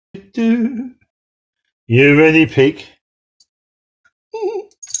do. You ready, pig?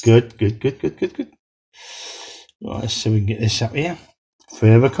 Good. Right, let's see if we can get this up here.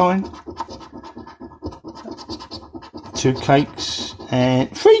 3 of a kind. 2 cakes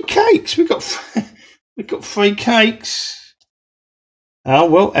and 3 cakes. We got 3 cakes. Oh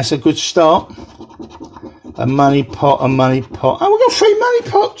well, that's a good start. A money pot. Oh, we got 3 money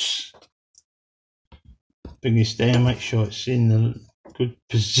pots. Bring this down. Make sure it's in a good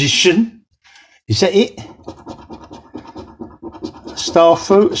position. Is that it? Star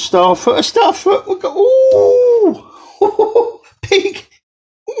fruit. We got pig.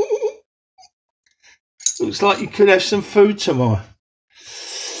 Looks like you could have some food tomorrow.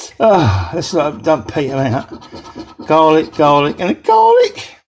 Oh, let's not don't peek them out. Garlic, and a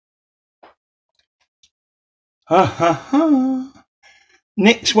garlic.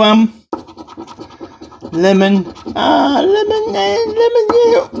 Next one. Lemon. Lemon,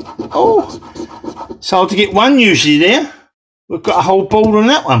 yeah. Oh, it's hard to get one usually there. We've got a whole board on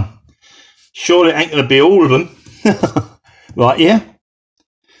that one. Surely it ain't going to be all of them. Right, yeah.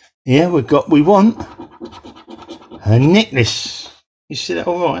 Yeah, we want a necklace. You see that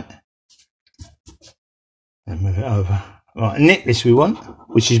all right? And move it over. Right, a necklace we want,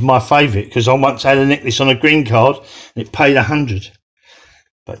 which is my favourite because I once had a necklace on a green card and it paid 100.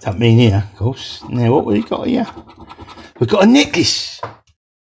 But that mean here, of course. Now what we got here? We've got a necklace.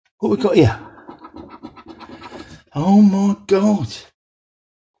 What we got here? Oh my God.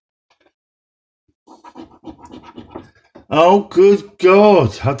 Oh good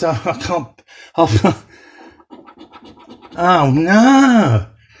God. I can't. Oh no.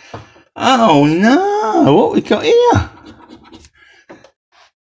 Oh no. What we got here?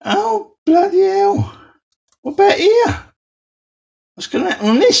 Oh bloody hell. What about here? What's going to happen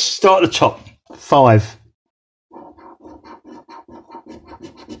on this? Start at the top. 5.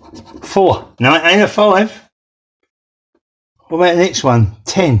 4. No, it ain't a 5. What about the next one?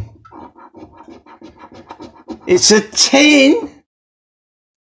 10. It's a 10.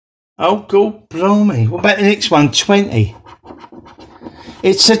 Oh, God, blimey. What about the next one? 20.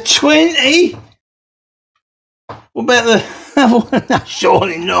 It's a 20. What about the other one? No,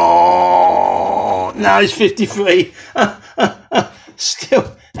 surely no. No, it's 53.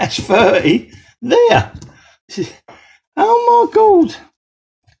 Still, that's 30. There. Oh, my God.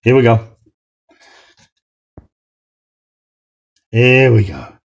 Here we go. Here we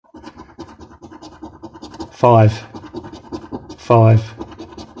go. 5.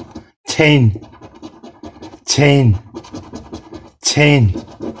 10. 10. 10.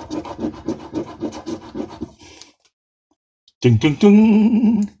 Ding, ding,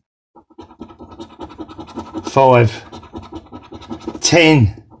 ding. 5.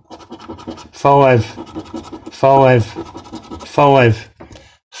 10. 5.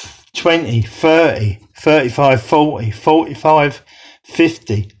 20, 30, 35, 40, 45,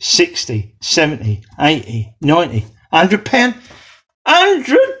 50, 60, 70, 80, 90, 100 pounds.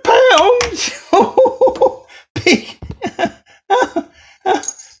 100 pounds! Oh, pig!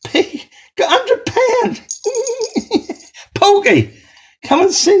 Pig! Got 100 pounds! Porky! Come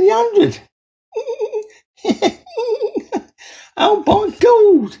and see the 100! Oh my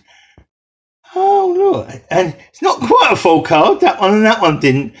God! Oh look, and it's not quite a full card. That one and that one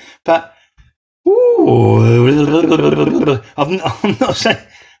didn't. But ooh, I'm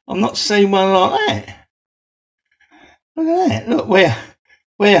not saying one like that. Look at that. Look where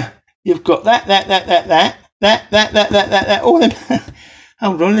you've got that. All them.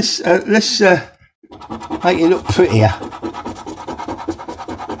 Hold on. Let's make it look prettier.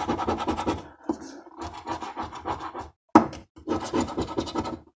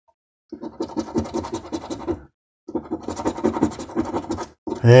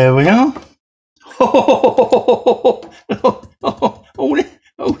 There we are.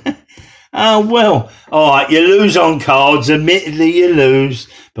 Oh well. Alright, you lose on cards, admittedly you lose.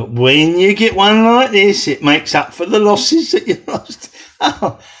 But when you get one like this, it makes up for the losses that you lost.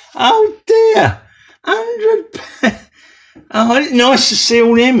 Oh dear. 100 pounds. Oh, it's nice to see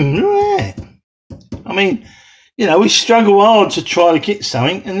all them. Look at that. I mean, you know, we struggle hard to try to get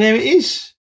something, and there it is.